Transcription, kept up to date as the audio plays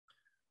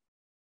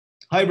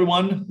Hi,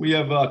 everyone. We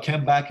have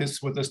Ken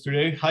Backus with us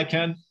today. Hi,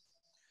 Ken.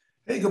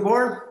 Hey,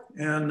 Gabor,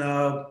 and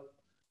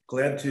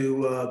glad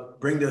to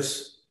bring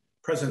this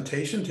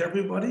presentation to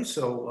everybody.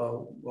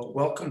 So,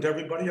 welcome to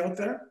everybody out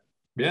there.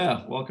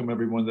 Yeah, welcome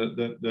everyone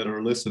that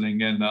are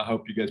listening, and I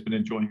hope you guys been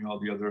enjoying all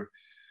the other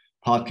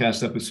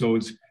podcast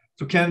episodes.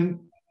 So, Ken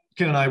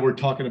and I were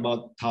talking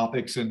about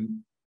topics,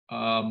 and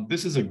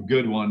this is a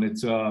good one.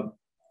 It's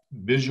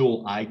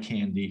visual eye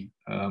candy.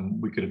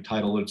 We could have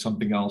titled it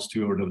something else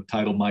too, or the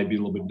title might be a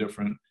little bit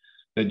different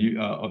that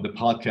you of the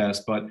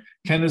podcast. But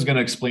Ken is going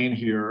to explain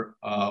here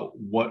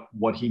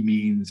what he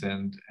means,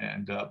 and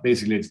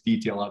basically it's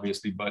detail,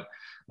 obviously, but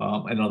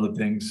and other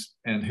things,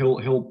 and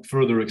he'll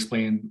further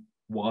explain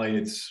why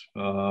it's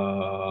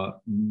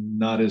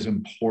not as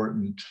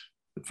important.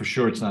 For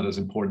sure, it's not as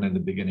important in the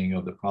beginning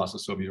of the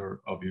process of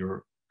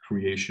your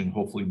creation,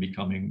 hopefully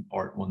becoming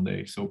art one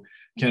day. So,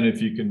 Ken,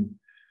 if you can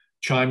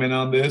chime in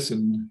on this,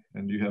 and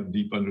you have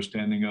deep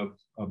understanding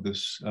of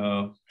this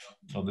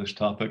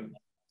topic.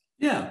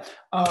 Yeah,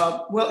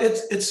 well,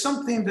 it's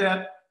something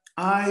that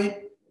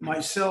I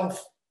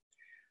myself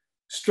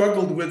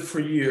struggled with for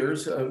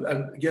years.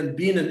 Again,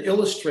 being an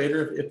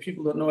illustrator, if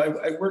people don't know,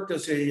 I worked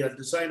as a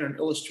designer and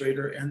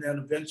illustrator, and then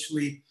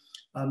eventually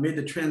made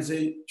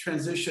the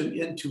transition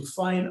into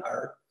fine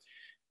art.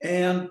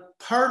 And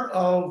part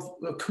of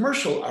the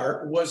commercial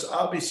art was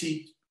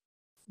obviously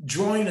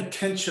drawing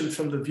attention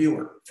from the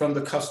viewer, from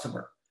the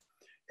customer.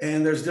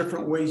 And there's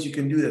different ways you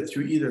can do that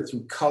either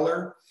through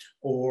color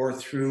or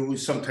through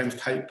sometimes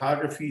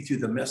typography, through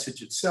the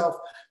message itself,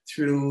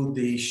 through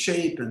the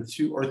shape, and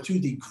through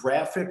the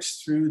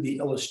graphics, through the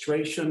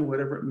illustration,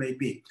 whatever it may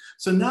be.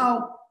 So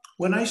now,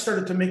 when I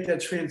started to make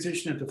that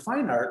transition into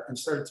fine art and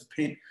started to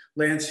paint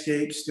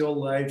landscapes, still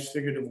lifes,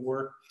 figurative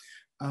work,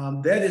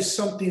 that is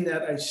something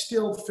that I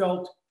still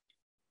felt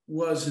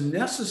was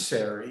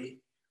necessary.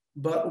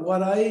 But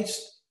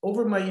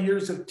over my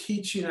years of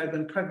teaching, I've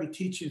been probably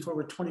teaching for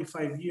over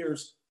 25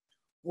 years,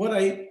 what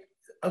I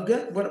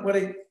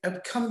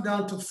have come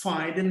down to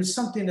find, and it's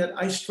something that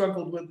I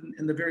struggled with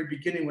in the very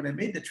beginning when I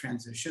made the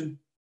transition,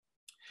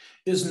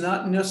 is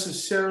not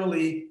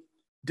necessarily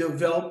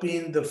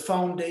developing the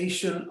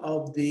foundation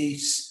of the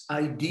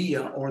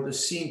idea or the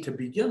scene to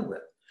begin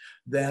with.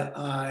 That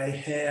I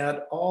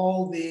had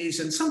all these,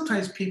 and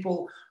sometimes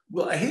people,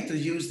 well, I hate to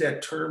use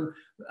that term,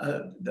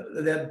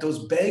 that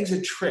those bags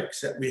of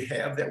tricks that we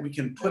have, that we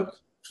can put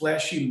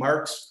flashy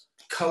marks,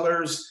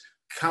 colors,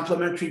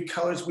 complementary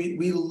colors.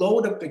 We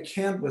load up the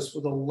canvas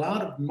with a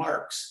lot of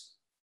marks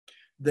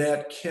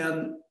that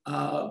can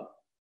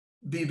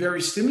be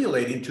very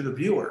stimulating to the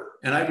viewer.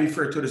 And I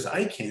refer to it as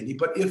eye candy,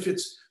 but if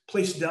it's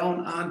placed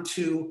down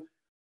onto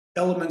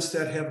elements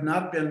that have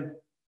not been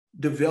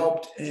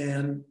developed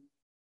and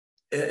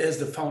as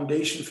the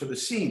foundation for the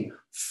scene,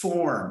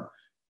 form,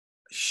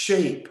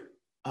 shape,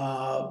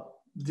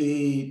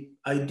 the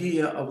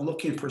idea of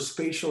looking for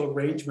spatial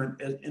arrangement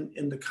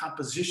in the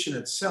composition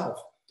itself.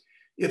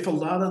 If a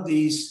lot of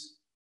these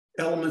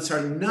elements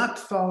are not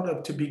thought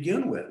of to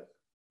begin with,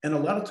 and a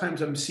lot of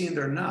times I'm seeing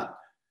they're not,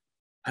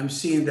 I'm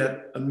seeing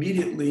that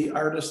immediately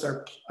artists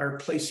are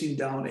placing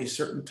down a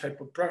certain type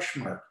of brush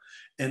mark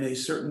and a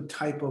certain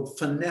type of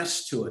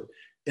finesse to it.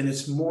 And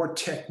it's more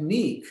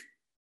technique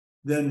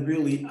than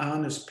really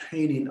honest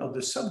painting of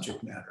the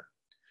subject matter.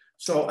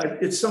 So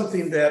it's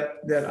something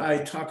that I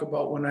talk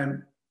about when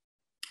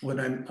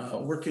I'm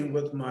working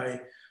with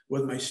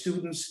my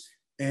students,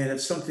 and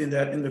it's something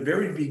that in the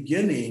very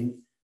beginning,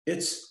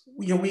 it's,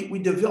 we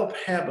develop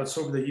habits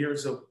over the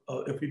years of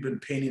if we've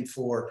been painting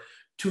for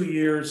 2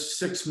 years,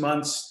 6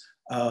 months,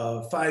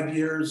 5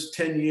 years,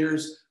 10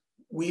 years,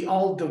 we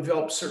all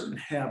develop certain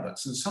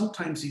habits, and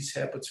sometimes these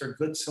habits are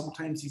good,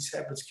 sometimes these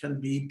habits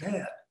can be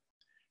bad.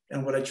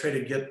 And what I try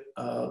to get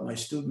my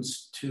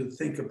students to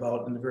think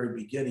about in the very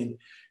beginning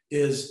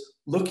is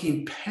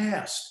looking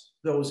past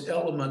those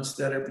elements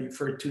that are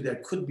referred to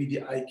that could be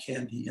the eye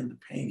candy in the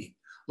painting.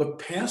 Look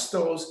past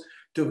those,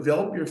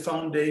 develop your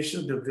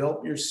foundation,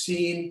 develop your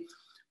scene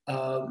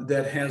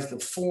that has the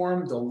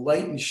form, the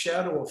light and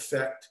shadow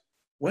effect.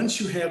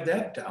 Once you have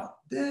that down,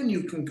 then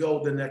you can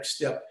go the next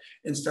step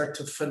and start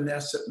to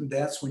finesse it. And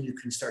that's when you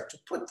can start to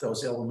put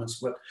those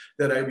elements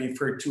that I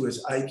refer to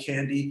as eye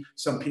candy.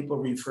 Some people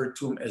refer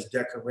to them as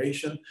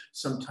decoration.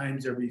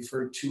 Sometimes they're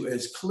referred to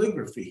as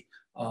calligraphy,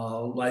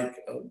 like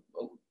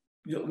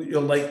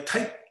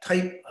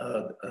type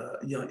on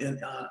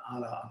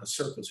a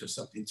surface or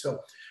something. So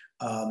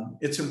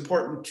it's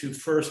important to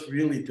first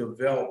really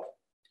develop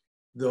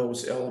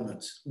those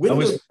elements. With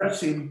the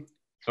pressing,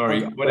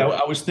 sorry, but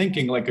I was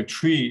thinking like a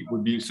tree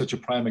would be such a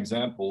prime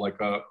example, like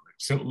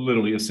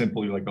literally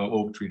simply like an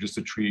oak tree, just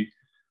a tree.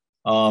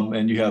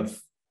 And you have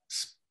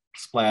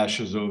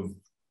splashes of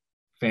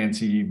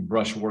fancy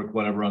brushwork,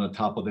 whatever, on the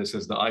top of this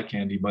as the eye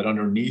candy, but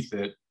underneath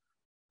it,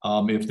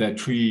 if that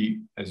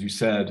tree, as you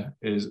said,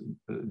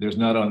 there's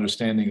not an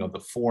understanding of the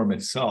form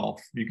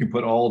itself, you can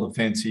put all the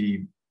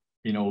fancy,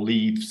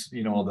 leaves,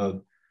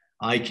 the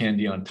eye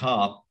candy on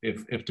top.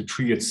 If the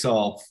tree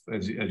itself,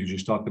 as you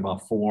just talked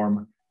about,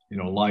 form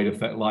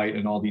light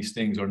and all these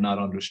things are not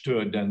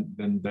understood,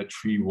 then that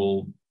tree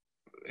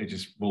it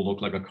just will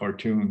look like a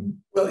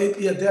cartoon. Well,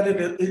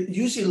 it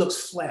usually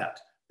looks flat.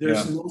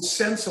 There's Yeah. no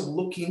sense of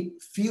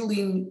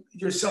feeling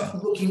yourself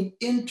looking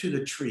into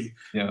the tree,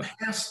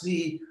 past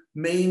the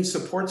main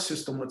support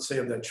system, let's say,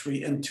 of that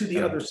tree, and to the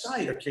other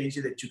side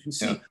occasionally that you can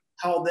see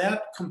how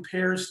that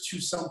compares to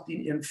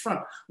something in front.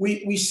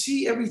 We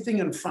see everything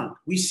in front.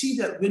 We see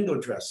that window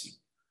dressing.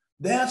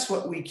 That's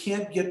what we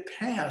can't get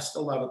past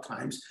a lot of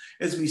times,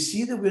 as we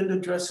see the window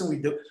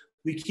dressing,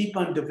 we keep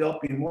on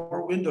developing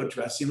more window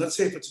dressing. Let's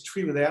say if it's a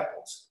tree with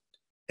apples,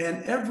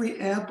 and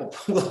every apple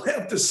will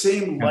have the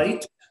same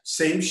light,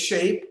 same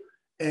shape,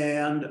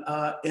 and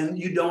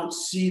you don't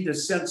see the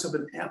sense of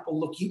an apple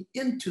looking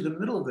into the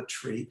middle of the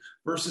tree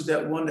versus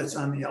that one that's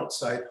on the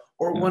outside,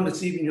 or one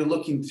that's even you're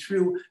looking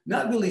through,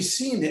 not really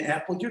seeing the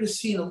apple, you're just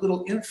seeing a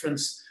little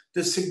inference,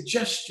 the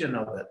suggestion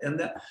of it.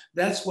 And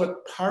that's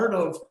what part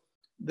of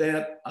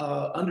that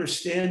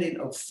understanding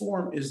of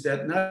form is,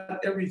 that not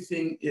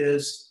everything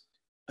is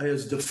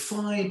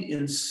defined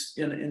in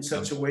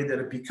such a way that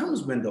it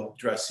becomes window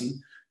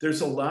dressing.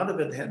 There's a lot of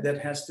it that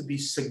has to be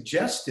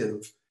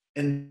suggestive,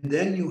 and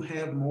then you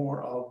have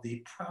more of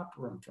the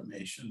proper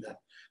information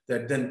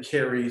that then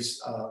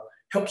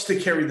helps to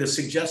carry the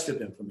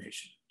suggestive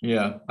information.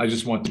 Yeah, I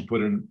just want to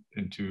put it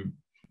into,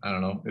 I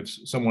don't know, if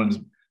someone's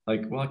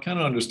like, well, I kind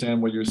of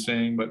understand what you're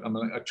saying, but I'm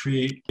a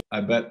tree,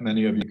 I bet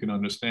many of you can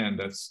understand.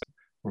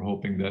 We're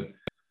hoping that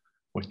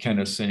what Ken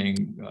is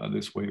saying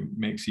this way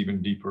makes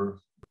even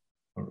deeper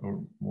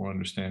or more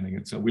understanding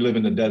it. So we live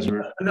in the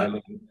desert.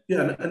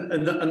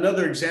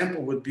 Another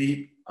example would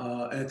be,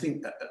 and I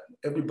think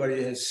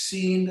everybody has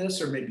seen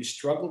this or maybe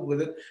struggled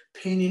with it,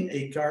 painting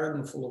a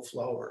garden full of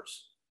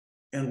flowers.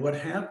 And what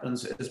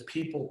happens is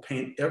people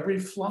paint every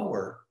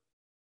flower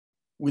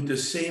with the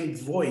same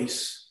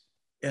voice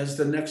as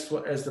the next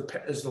one, as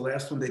the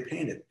last one they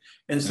painted,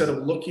 instead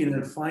of looking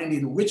and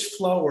finding which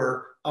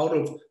flower out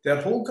of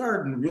that whole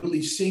garden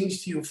really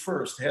sings to you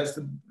first, has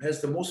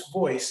the most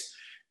voice,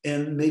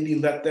 and maybe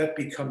let that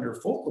become your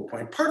focal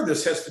point. Part of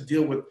this has to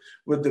deal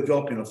with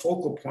developing a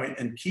focal point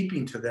and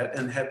keeping to that,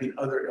 and having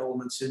other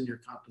elements in your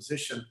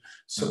composition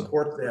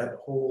support that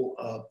whole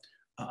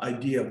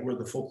idea of where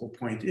the focal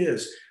point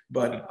is.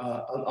 But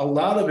a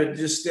lot of it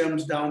just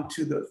stems down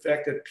to the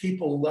fact that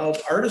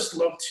artists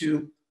love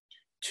to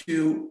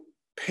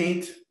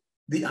paint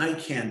the eye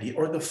candy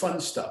or the fun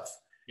stuff.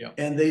 Yeah.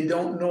 And they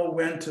don't know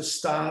when to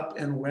stop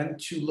and when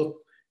to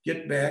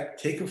get back,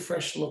 take a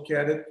fresh look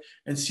at it,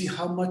 and see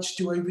how much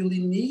do I really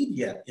need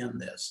yet in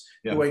this?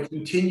 Yeah. Do I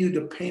continue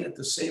to paint it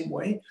the same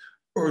way?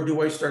 Or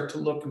do I start to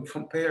look and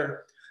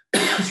compare,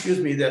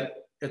 excuse me, that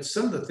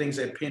some of the things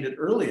I painted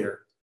earlier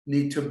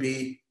need to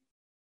be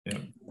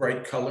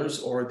bright colors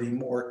or the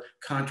more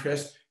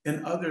contrast,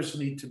 and others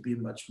need to be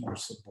much more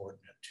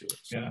subordinate to it.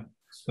 So, yeah,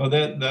 so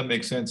that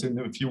makes sense. And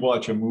if you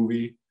watch a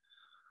movie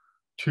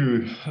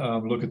to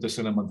look at the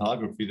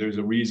cinematography, there's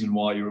a reason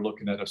why you're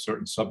looking at a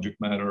certain subject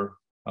matter.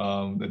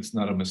 It's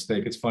not a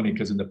mistake. It's funny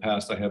because in the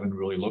past I haven't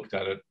really looked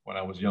at it when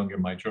I was young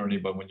in my journey,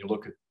 but when you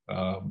look at,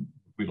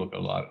 we look a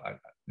lot.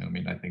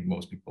 I think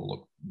most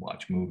people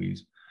watch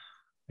movies,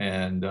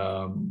 and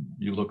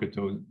you look at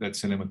that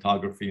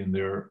cinematography in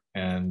there,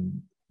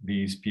 and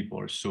these people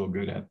are so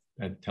good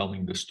at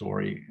telling the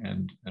story.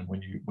 And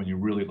when you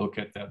really look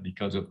at that,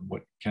 because of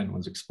what Ken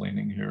was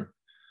explaining here,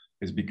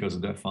 is because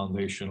of that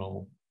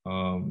foundational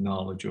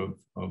knowledge of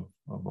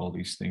all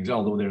these things.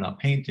 Although they're not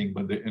painting,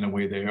 but in a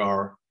way they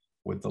are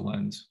with the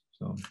lens.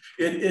 So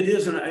it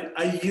is, and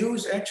I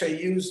use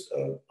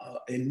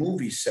a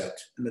movie set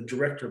and the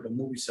director of a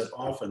movie set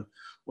often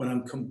when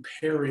I'm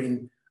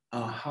comparing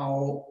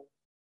how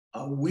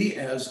we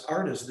as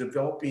artists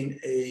developing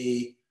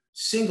a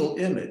single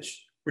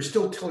image. We're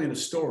still telling a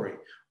story.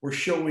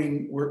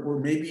 We're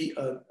maybe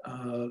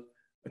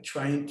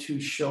trying to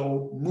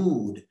show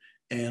mood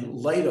and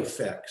light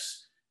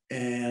effects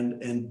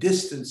and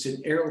distance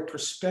and aerial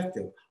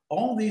perspective.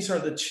 All these are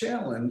the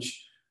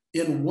challenge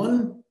in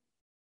one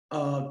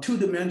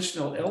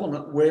two-dimensional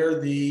element where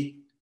the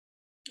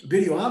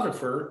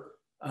videographer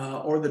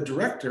or the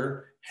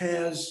director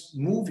has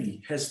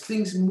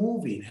things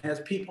moving,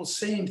 has people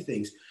saying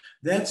things.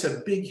 That's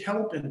a big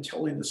help in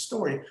telling the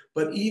story.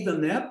 But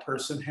even that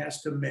person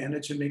has to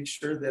manage and make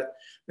sure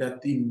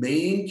that the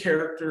main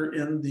character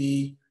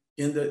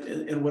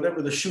in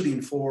whatever the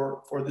shooting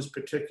for this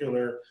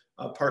particular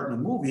part in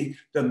the movie,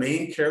 the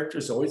main character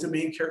is always the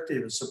main character.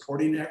 You have a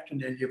supporting actor,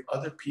 and then you have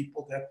other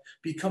people that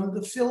become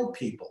the fill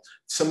people.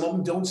 Some of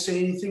them don't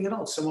say anything at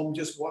all. Some of them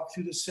just walk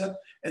through the set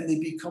and they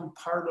become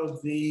part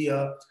of the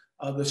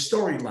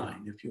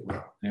storyline, if you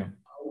will. Yeah.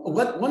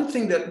 One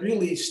thing that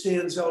really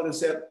stands out is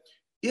that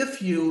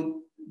if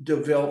you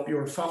develop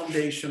your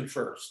foundation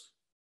first,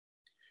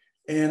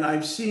 and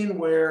I've seen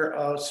where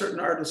certain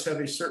artists have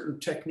a certain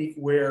technique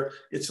where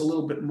it's a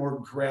little bit more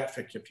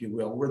graphic, if you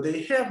will, where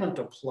they haven't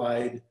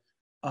applied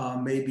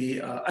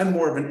I'm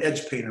more of an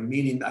edge painter,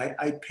 meaning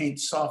I paint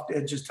soft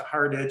edges to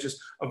hard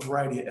edges, a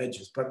variety of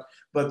edges.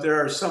 But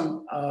there are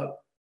some,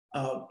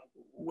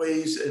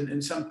 ways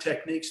and some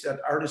techniques that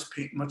artists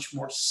paint much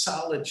more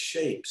solid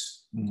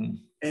shapes. Mm-hmm.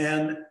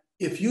 And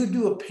if you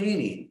do a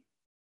painting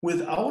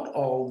without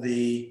all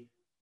the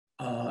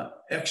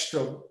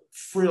extra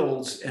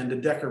frills and the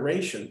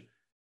decoration,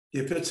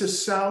 if it's a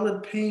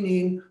solid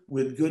painting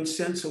with good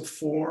sense of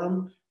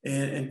form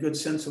and good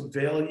sense of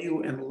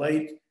value and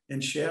light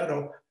and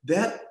shadow,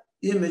 that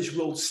image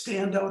will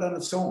stand out on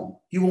its own.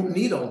 You won't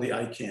need all the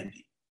eye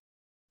candy.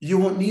 You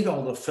won't need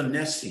all the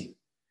finessing.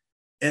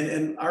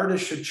 And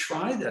artists should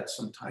try that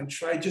sometime.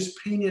 Try just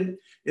painting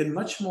in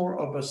much more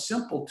of a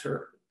simple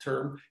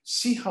term,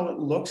 see how it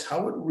looks,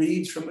 how it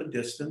reads from a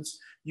distance.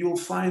 You'll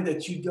find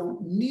that you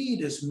don't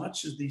need as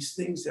much of these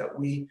things that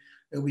we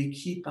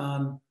keep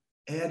on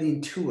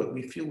adding to it.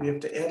 We feel we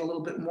have to add a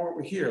little bit more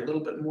over here, a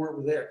little bit more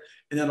over there.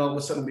 And then all of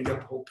a sudden we got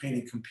the whole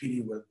painting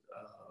competing with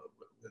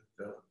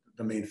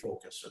the main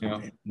focus. Yeah,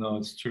 no,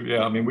 it's true.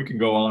 Yeah, I mean, we can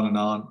go on and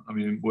on. I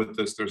mean, with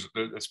this,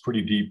 it's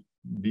pretty deep,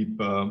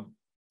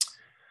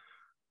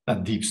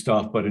 not deep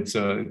stuff, but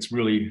it's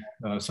really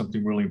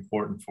something really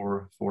important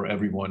for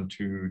everyone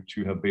to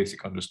have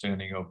basic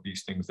understanding of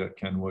these things that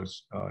Ken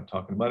was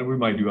talking about. And we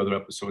might do other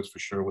episodes for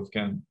sure with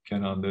Ken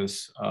on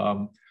this.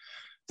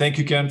 Thank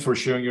you, Ken, for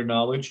sharing your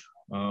knowledge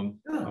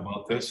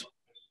about this.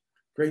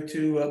 Great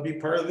to be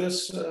part of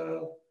this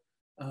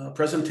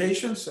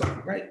presentation. So,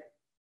 right.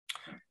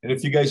 And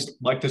if you guys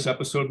like this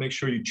episode, make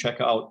sure you check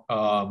out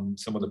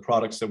some of the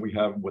products that we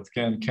have with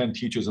Ken. Ken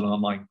teaches an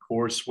online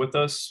course with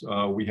us.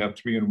 We have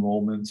 3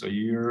 enrollments a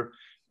year.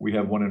 We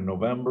have one in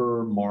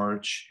November,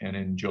 March, and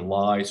in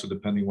July. So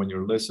depending when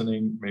you're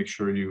listening, make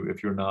sure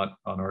if you're not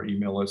on our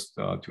email list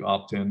to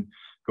opt in,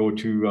 go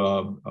to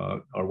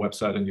our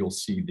website and you'll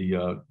see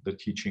the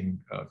teaching,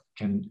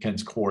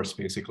 Ken's course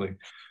basically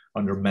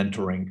under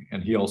mentoring.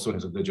 And he also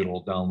has a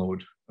digital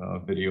download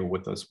video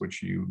with us,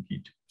 which you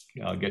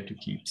get to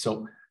keep.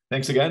 So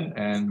thanks again,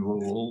 and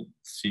we'll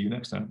see you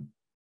next time.